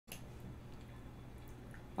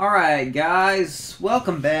Alright guys,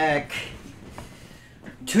 welcome back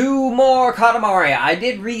to more Katamari. I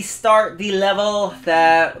did restart the level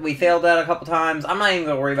that we failed at a couple times. I'm not even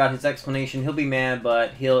going to worry about his explanation. He'll be mad,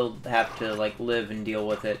 but he'll have to like live and deal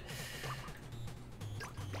with it.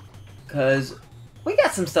 Because we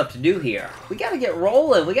got some stuff to do here. We got to get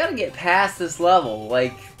rolling. We got to get past this level.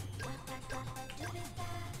 Like,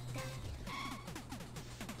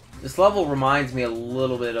 this level reminds me a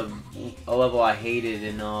little bit of a level I hated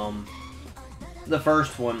in the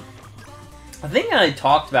first one. I think I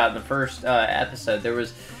talked about in the first episode. There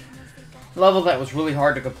was a level that was really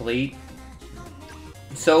hard to complete.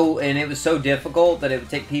 And it was so difficult that it would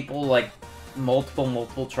take people like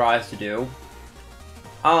multiple tries to do.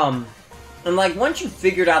 And like once you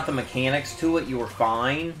figured out the mechanics to it, you were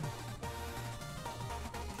fine.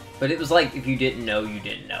 But it was like if you didn't know, you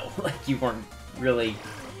didn't know. Like you weren't really.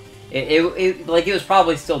 It was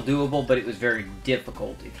probably still doable, but it was very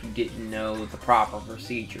difficult if you didn't know the proper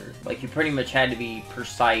procedure. Like, you pretty much had to be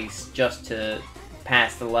precise just to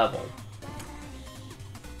pass the level.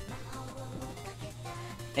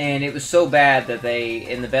 And it was so bad that they,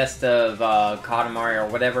 in the best of Katamari, or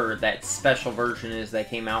whatever that special version is that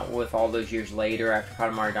came out with all those years later after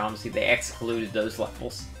Katamari Damacy, they excluded those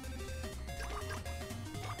levels.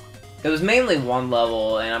 It was mainly one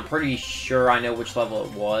level, and I'm pretty sure I know which level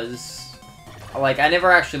it was. Like, I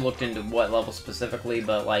never actually looked into what level specifically,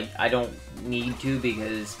 but, like, I don't need to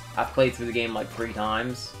because I've played through the game, like, 3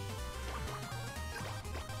 times.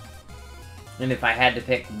 And if I had to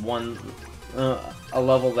pick one, a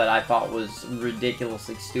level that I thought was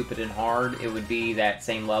ridiculously stupid and hard, it would be that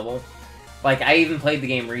same level. Like, I even played the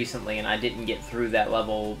game recently, and I didn't get through that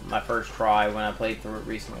level my first try when I played through it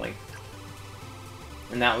recently.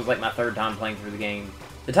 And that was like my 3rd time playing through the game.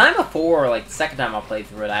 The time before, like the 2nd time I played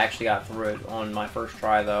through it, I actually got through it on my first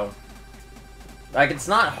try though. Like it's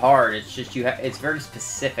not hard, it's just it's very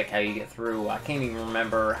specific how you get through. I can't even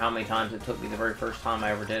remember how many times it took me the very first time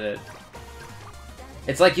I ever did it.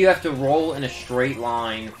 It's like you have to roll in a straight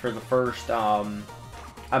line for the first amount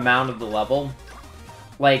of the level.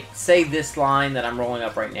 Like, say this line that I'm rolling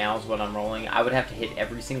up right now is what I'm rolling. I would have to hit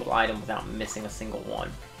every single item without missing a single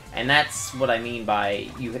one. And that's what I mean by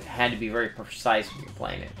you had to be very precise when you're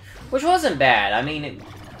playing it. Which wasn't bad. I mean,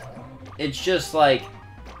 it's just like,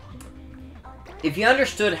 if you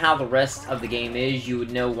understood how the rest of the game is, you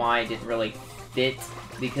would know why it didn't really fit.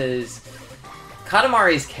 Because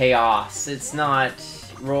Katamari is chaos. It's not,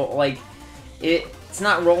 it's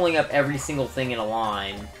not rolling up every single thing in a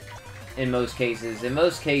line in most cases. In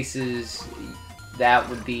most cases, that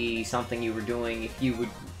would be something you were doing if you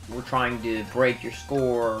were trying to break your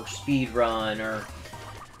score or speed run or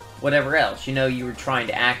whatever else. You know, you were trying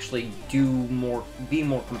to actually be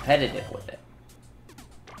more competitive with it.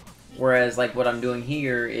 Whereas, like, what I'm doing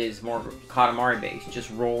here is more Katamari based,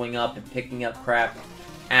 just rolling up and picking up crap,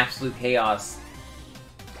 absolute chaos.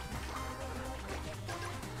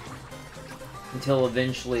 Until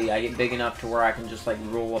eventually I get big enough to where I can just, like,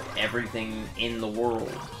 roll up everything in the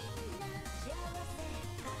world.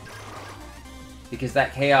 Because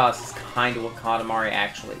that chaos is kind of what Katamari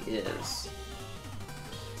actually is.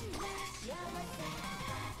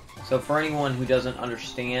 So for anyone who doesn't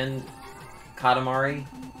understand Katamari,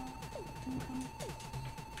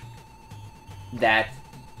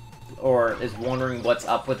 or is wondering what's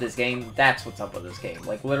up with this game, that's what's up with this game.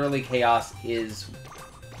 Like, literally, chaos is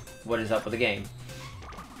what is up with the game.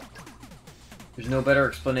 There's no better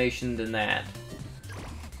explanation than that.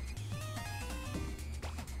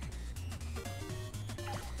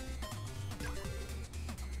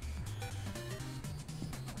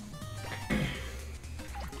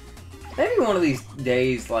 Maybe one of these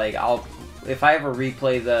days, like, if I ever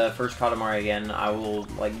replay the first Katamari again, I will,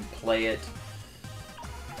 like, play it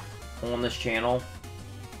on this channel.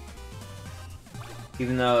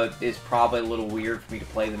 Even though it is probably a little weird for me to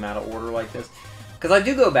play them out of order like this. Because I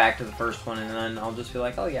do go back to the first one, and then I'll just be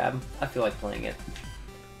like, oh yeah, I feel like playing it.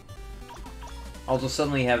 I'll just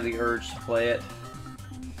suddenly have the urge to play it.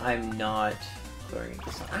 I'm not clearing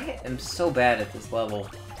this. I am so bad at this level.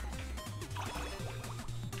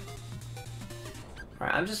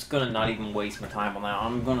 Alright, I'm just gonna not even waste my time on that.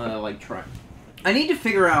 I'm gonna, like, try. I need to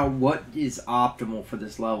figure out what is optimal for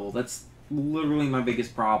this level. That's literally my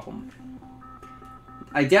biggest problem.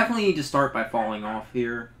 I definitely need to start by falling off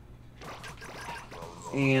here.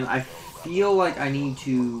 And I feel like I need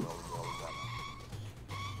to...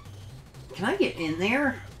 Can I get in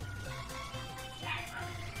there?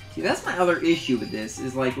 See, that's my other issue with this,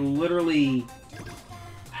 is, like, literally...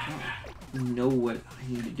 I don't know what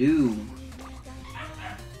I need to do.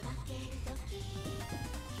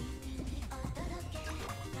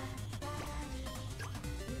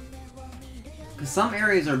 Some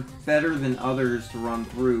areas are better than others to run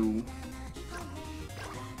through.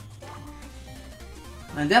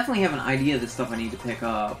 I definitely have an idea of the stuff I need to pick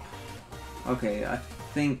up. Okay, I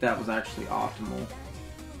think that was actually optimal,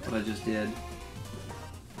 what I just did.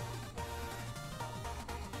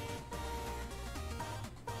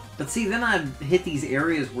 But see, then I'd hit these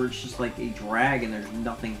areas where it's just like a drag and there's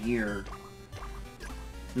nothing here.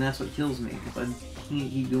 And that's what kills me, because I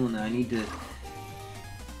can't keep doing that. I need to...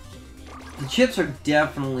 The chips are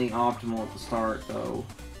definitely optimal at the start, though.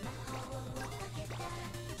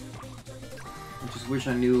 I just wish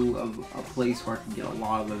I knew of a place where I could get a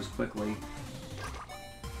lot of those quickly.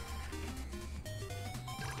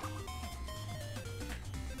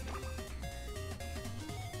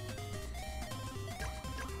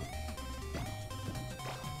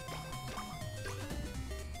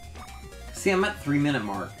 See, I'm at 3-minute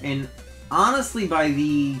mark, and honestly, by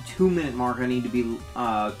the 2-minute mark, I need to be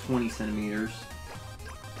 20 centimeters.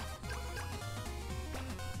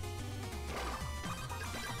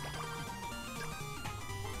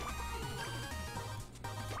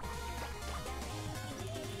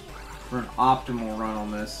 For an optimal run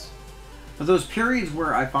on this. But those periods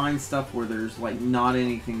where I find stuff where there's like not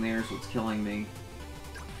anything there is what's killing me.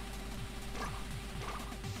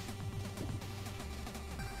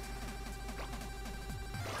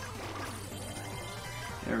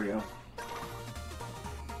 There we go.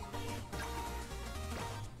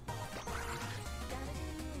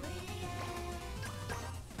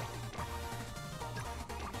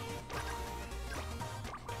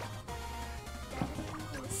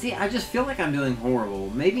 See, I just feel like I'm doing horrible.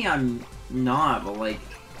 Maybe I'm not, but like...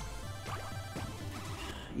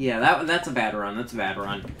 Yeah, that's a bad run. That's a bad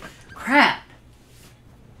run. Crap!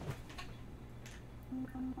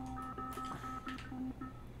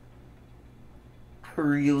 I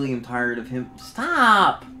really am tired of him.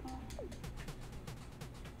 Stop!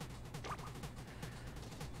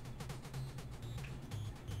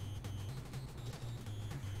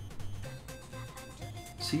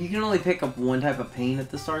 So you can only pick up one type of paint at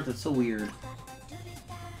the start? That's so weird.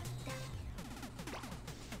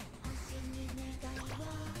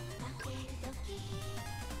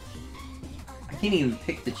 I can't even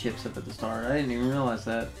pick the chips up at the start. I didn't even realize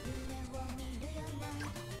that.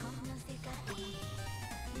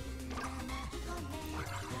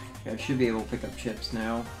 Okay, I should be able to pick up chips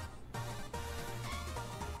now.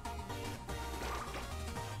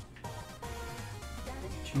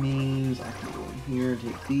 Which means I can go in here,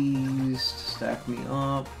 take these, to stack me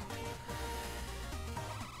up.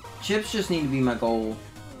 Chips just need to be my goal.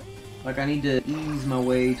 Like, I need to ease my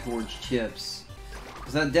way towards chips.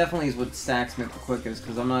 Because that definitely is what stacks me up the quickest,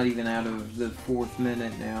 because I'm not even out of the 4th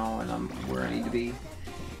minute now, and I'm where I need to be.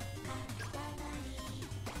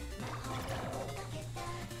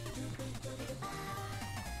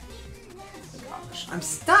 Gosh, I'm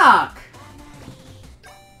stuck!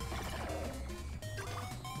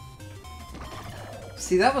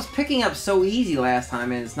 See, that was picking up so easy last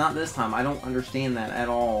time, and it's not this time. I don't understand that at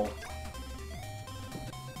all.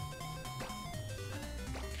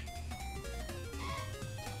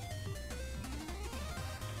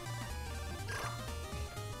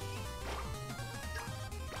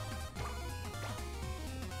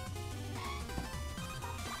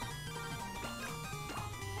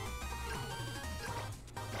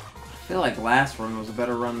 I feel like last run was a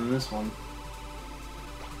better run than this one.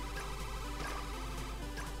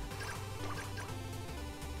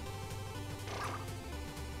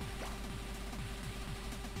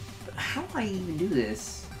 How do I even do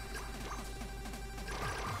this?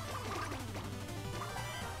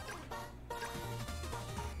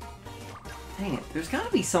 Dang it, there's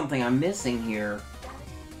gotta be something I'm missing here.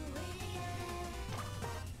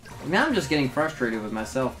 Now I'm just getting frustrated with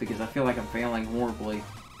myself because I feel like I'm failing horribly.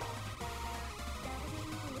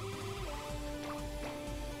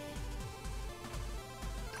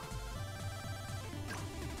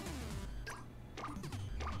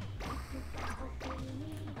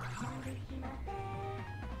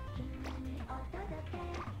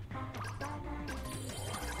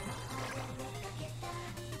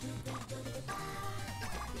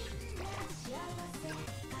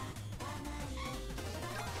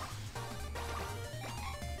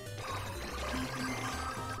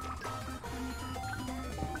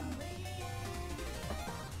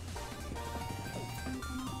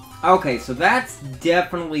 Okay, so that's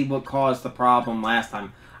definitely what caused the problem last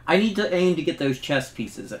time. I need to aim to get those chess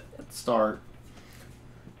pieces at the start.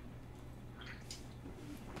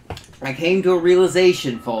 I came to a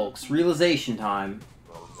realization, folks. Realization time.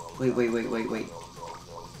 Wait.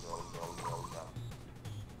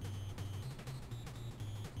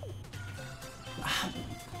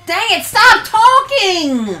 Dang it, stop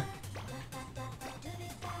talking!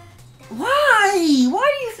 Why?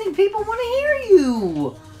 Why do you think people want to hear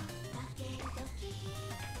you?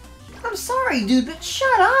 I'm sorry, dude, but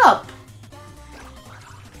shut up!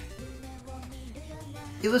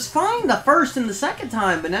 It was fine the first and the second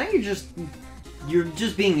time, but now you're just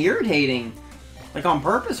being irritating. Like on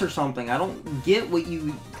purpose or something. I don't get what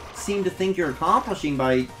you seem to think you're accomplishing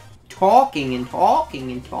by talking and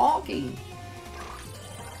talking and talking.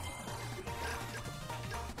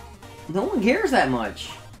 No one cares that much.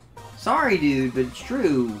 Sorry, dude, but it's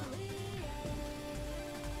true.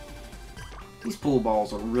 These pool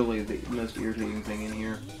balls are really the most irritating thing in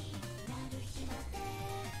here.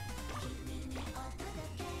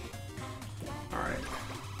 Alright.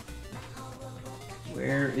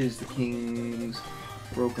 Where is the king's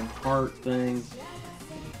broken heart thing?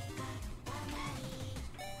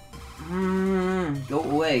 Go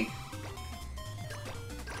away.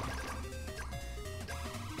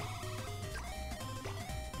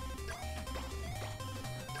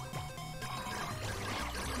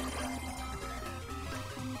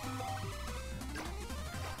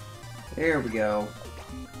 There we go.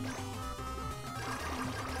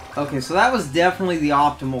 Okay, so that was definitely the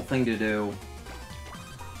optimal thing to do.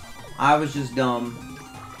 I was just dumb.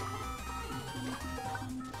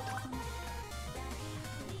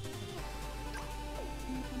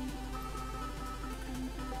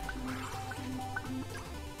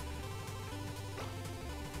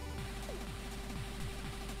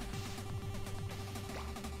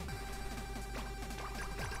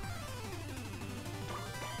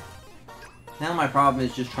 Now my problem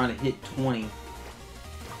is just trying to hit 20.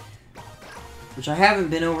 Which I haven't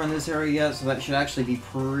been over in this area yet, so that should actually be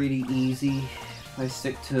pretty easy if I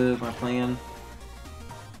stick to my plan.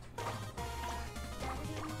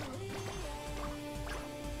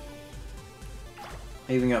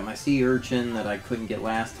 I even got my sea urchin that I couldn't get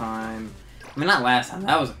last time. I mean, not last time,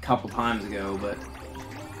 that was a couple times ago, but...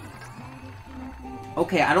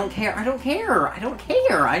 Okay, I don't care, I don't care, I don't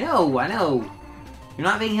care, I know. You're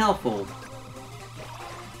not being helpful.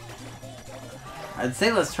 I'd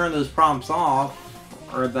say let's turn those prompts off,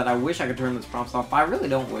 or that I wish I could turn those prompts off, but I really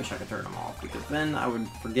don't wish I could turn them off, because then I would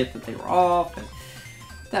forget that they were off, and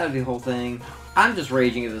that would be the whole thing. I'm just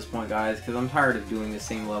raging at this point, guys, because I'm tired of doing the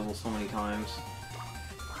same level so many times.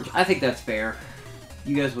 Which I think that's fair.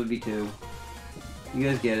 You guys would be too. You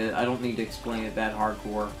guys get it. I don't need to explain it that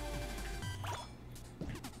hardcore.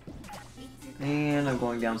 And I'm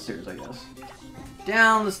going downstairs, I guess.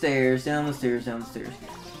 Down the stairs, down the stairs, down the stairs.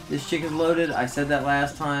 This chick is loaded. I said that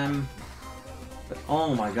last time. But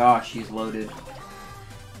oh my gosh, she's loaded.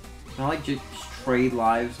 Can I like just trade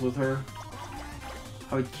lives with her?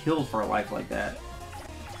 I would kill for a life like that.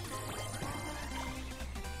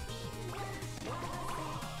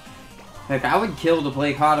 Heck, I would kill to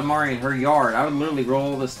play Katamari in her yard. I would literally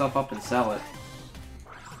roll this stuff up and sell it.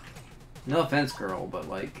 No offense, girl, but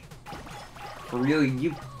like, for real,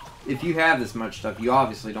 if you have this much stuff, you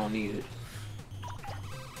obviously don't need it.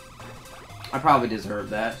 I probably deserve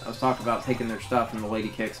that. I was talking about taking their stuff and the lady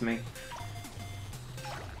kicks me.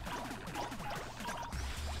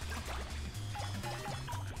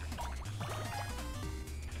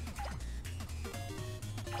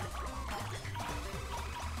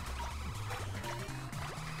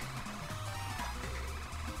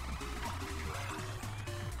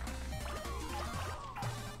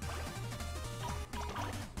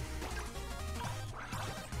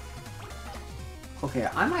 Okay,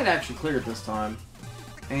 I might actually clear it this time.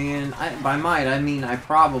 And by might, I mean I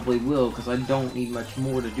probably will, because I don't need much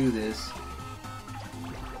more to do this.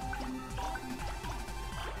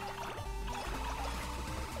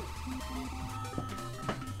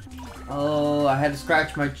 Oh, I had to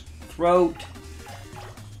scratch my throat.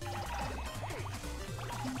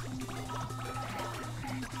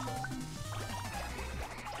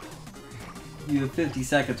 You have 50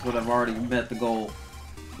 seconds when I've already met the goal.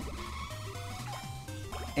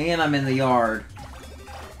 And I'm in the yard.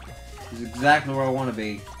 This is exactly where I want to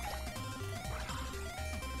be.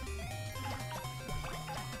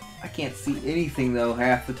 I can't see anything though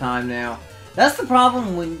half the time now. That's the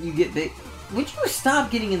problem when you get big. Would you stop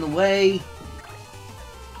getting in the way?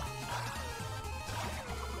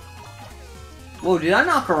 Whoa, did I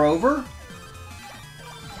knock her over?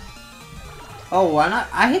 Oh,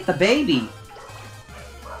 I hit the baby.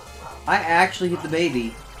 I actually hit the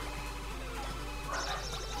baby.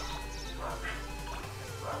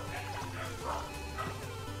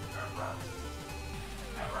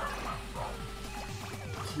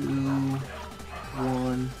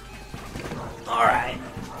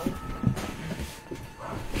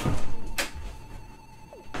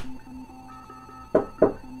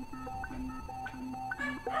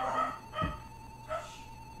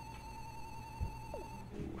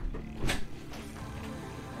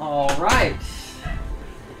 Alright.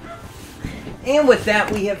 And with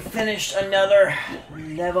that, we have finished another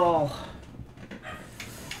level.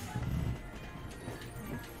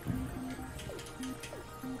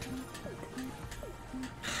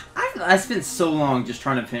 I spent so long just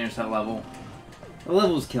trying to finish that level. The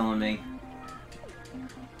level was killing me.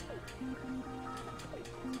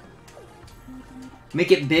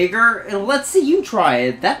 Make it bigger? And let's see you try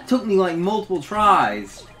it. That took me like multiple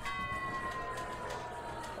tries.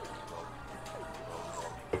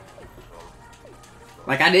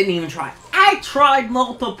 Like I didn't even try. I tried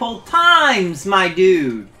multiple times, my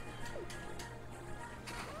dude.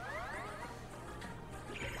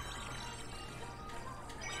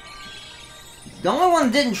 The only one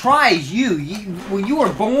that didn't try is you. When you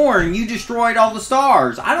were born, you destroyed all the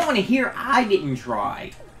stars. I don't want to hear I didn't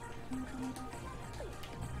try.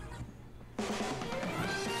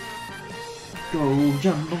 Go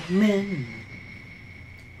Jumbo Man.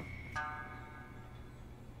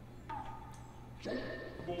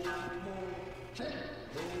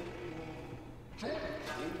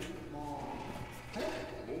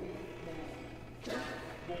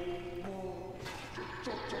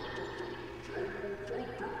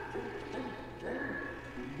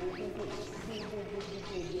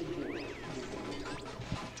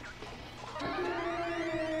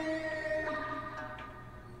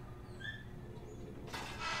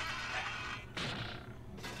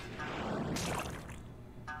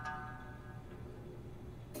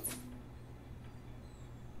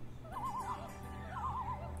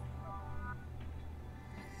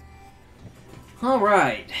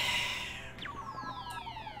 Alright.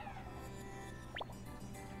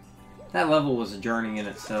 That level was a journey in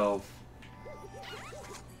itself.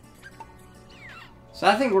 So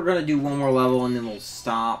I think we're going to do one more level and then we'll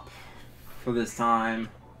stop for this time.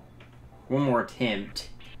 One more attempt.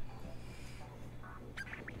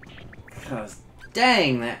 Because,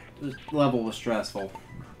 dang, that level was stressful.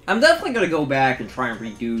 I'm definitely going to go back and try and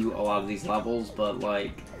redo a lot of these levels, but,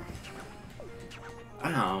 like...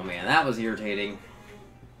 Oh, man, that was irritating.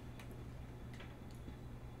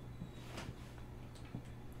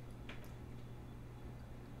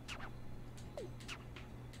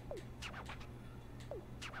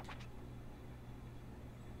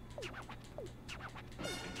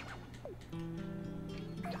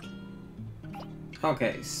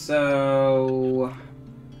 Okay, so...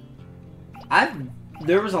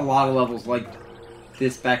 There was a lot of levels like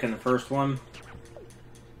this back in the first one.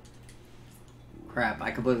 Crap,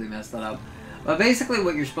 I completely messed that up. But basically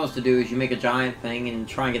what you're supposed to do is you make a giant thing and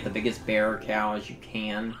try and get the biggest bear or cow as you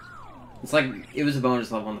can. It's like, it was a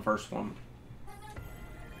bonus level in the first one.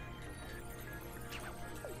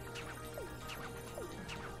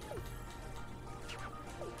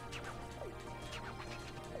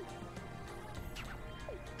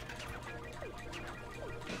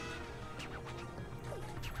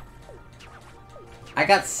 I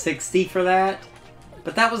got 60 for that.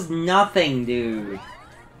 But that was nothing, dude.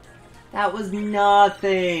 That was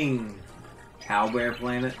nothing. Cowbear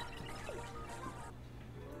Planet.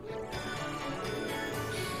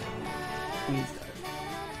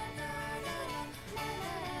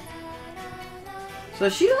 So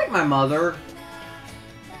is she like my mother?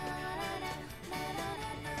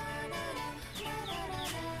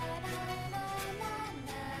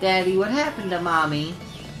 Daddy, what happened to Mommy?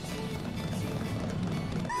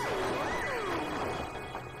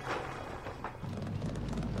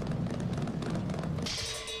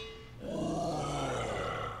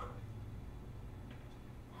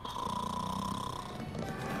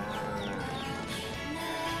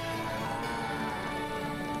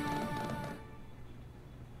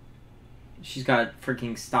 She's got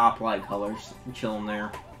freaking stoplight colors chilling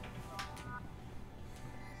there.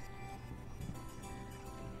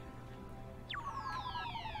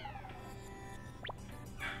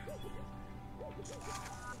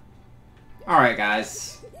 Alright,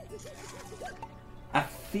 guys. I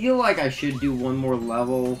feel like I should do one more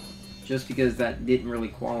level, just because that didn't really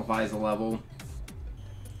qualify as a level.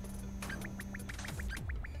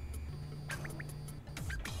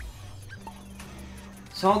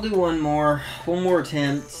 So I'll do one more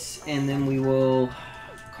attempt, and then we will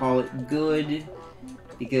call it good,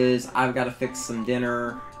 because I've got to fix some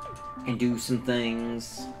dinner and do some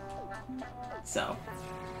things. So.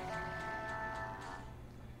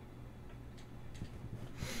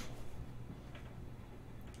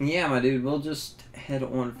 Yeah, my dude, we'll just head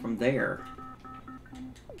on from there.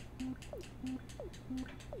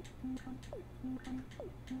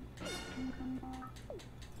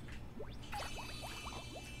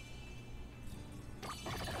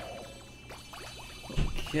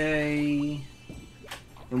 Okay.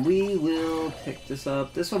 And we will pick this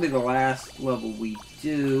up. This will be the last level we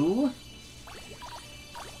do.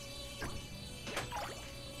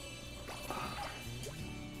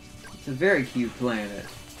 It's a very cute planet.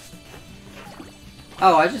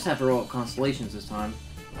 Oh, I just have to roll up constellations this time.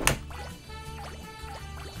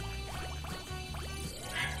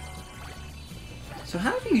 So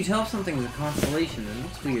how do you tell if something's a constellation then?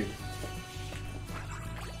 That's weird.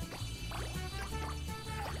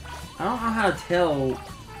 I don't know how to tell.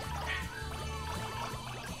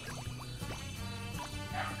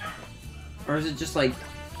 Or is it just like...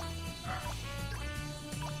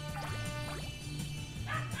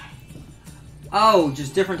 Oh,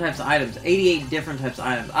 just different types of items. 88 different types of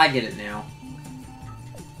items. I get it now.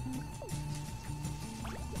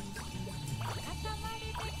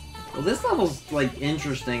 Well, this level's, like,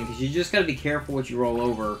 interesting, because you just gotta be careful what you roll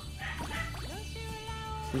over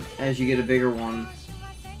as you get a bigger one.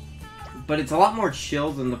 But it's a lot more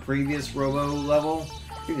chill than the previous Robo level.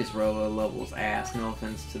 The previous Robo level was ass, no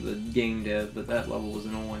offense to the game dev, but that level was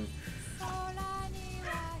annoying.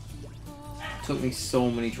 Took me so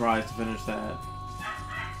many tries to finish that.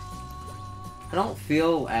 I don't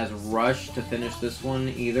feel as rushed to finish this one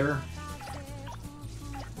either.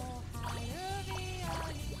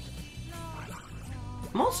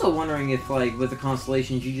 I'm also wondering if, like, with the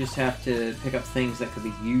constellations, you just have to pick up things that could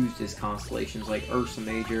be used as constellations, like Ursa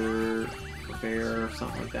Major, or Bear, or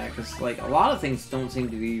something like that. Because, like, a lot of things don't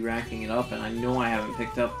seem to be racking it up, and I know I haven't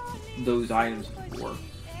picked up those items before.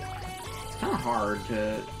 It's kind of hard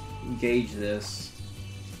to gauge this.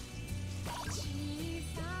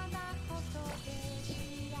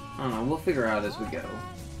 I don't know, we'll figure out as we go.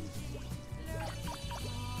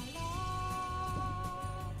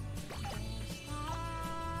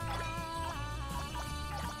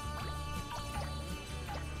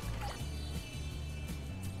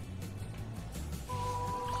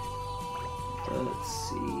 Let's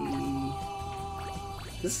see.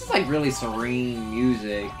 This is like really serene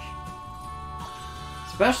music.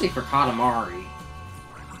 Especially for Katamari.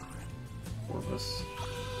 Corvus.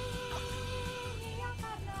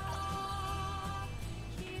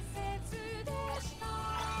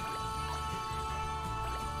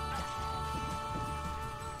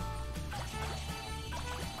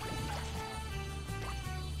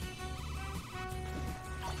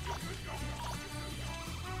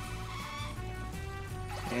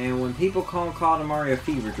 And when people call Katamari a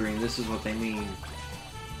fever dream, this is what they mean.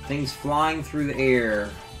 Things flying through the air,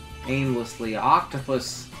 aimlessly.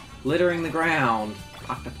 Octopus littering the ground.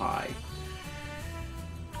 Octopi.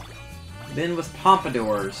 Then with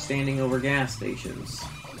pompadours standing over gas stations.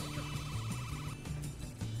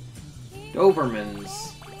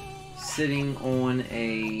 Dobermans sitting on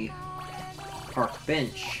a park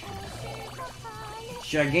bench.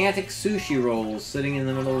 Gigantic sushi rolls sitting in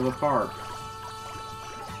the middle of the park.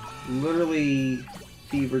 Literally,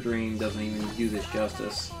 Fever Dream doesn't even do this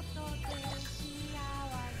justice.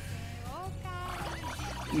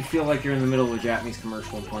 You feel like you're in the middle of a Japanese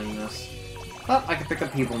commercial and playing this. Oh, I can pick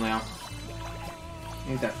up people now.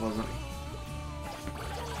 Ain't that pleasant.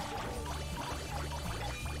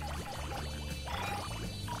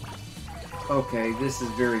 Okay, this is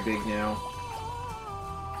very big now.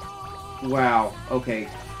 Wow, okay.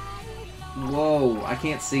 Whoa, I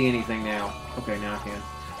can't see anything now. Okay, now I can.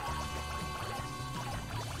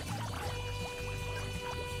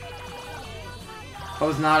 I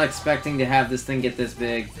was not expecting to have this thing get this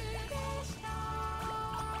big.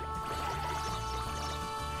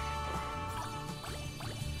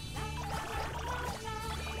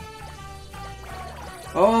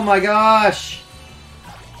 Oh my gosh!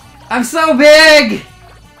 I'm so big!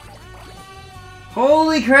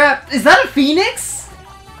 Holy crap! Is that a phoenix?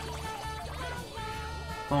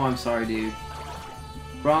 Oh, I'm sorry, dude.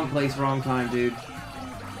 Wrong place, wrong time, dude.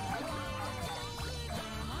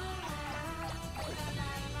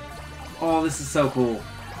 Oh, this is so cool.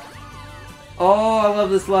 Oh, I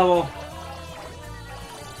love this level.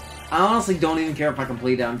 I honestly don't even care if I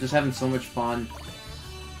complete it. I'm just having so much fun.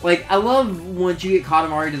 Like, I love once you get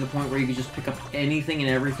Katamari to the point where you can just pick up anything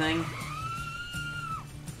and everything.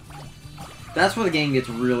 That's where the game gets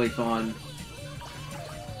really fun.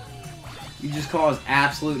 You just cause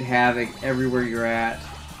absolute havoc everywhere you're at.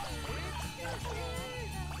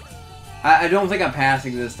 I don't think I'm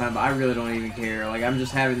passing this time, but I really don't even care. Like, I'm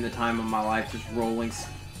just having the time of my life, just rolling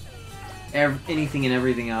anything and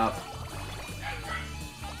everything up.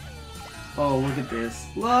 Oh, look at this.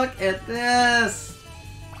 Look at this!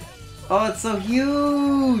 Oh, it's so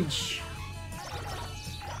huge!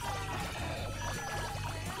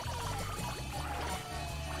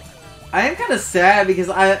 I am kind of sad because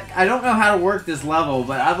I don't know how to work this level,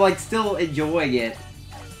 but I'm like still enjoying it.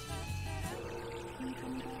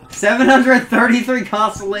 733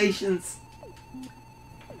 constellations.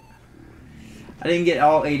 I didn't get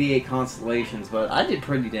all 88 constellations, but I did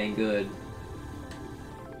pretty dang good.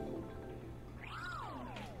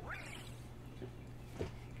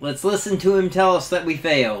 Let's listen to him tell us that we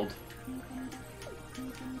failed.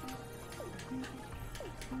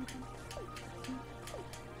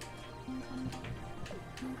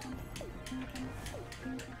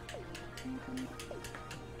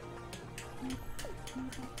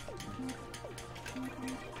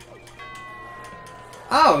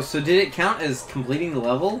 Oh, so did it count as completing the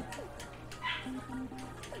level?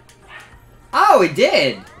 Oh, it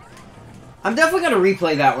did! I'm definitely going to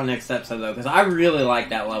replay that one next episode, though, because I really like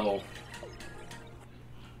that level.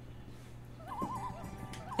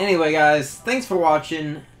 Anyway, guys, thanks for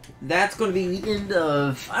watching. That's going to be the end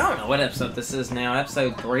of... I don't know what episode this is now.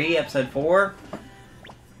 Episode 3? Episode 4?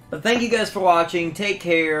 But thank you guys for watching. Take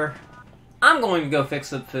care. I'm going to go fix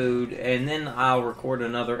some food, and then I'll record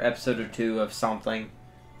another episode or two of something.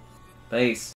 Peace.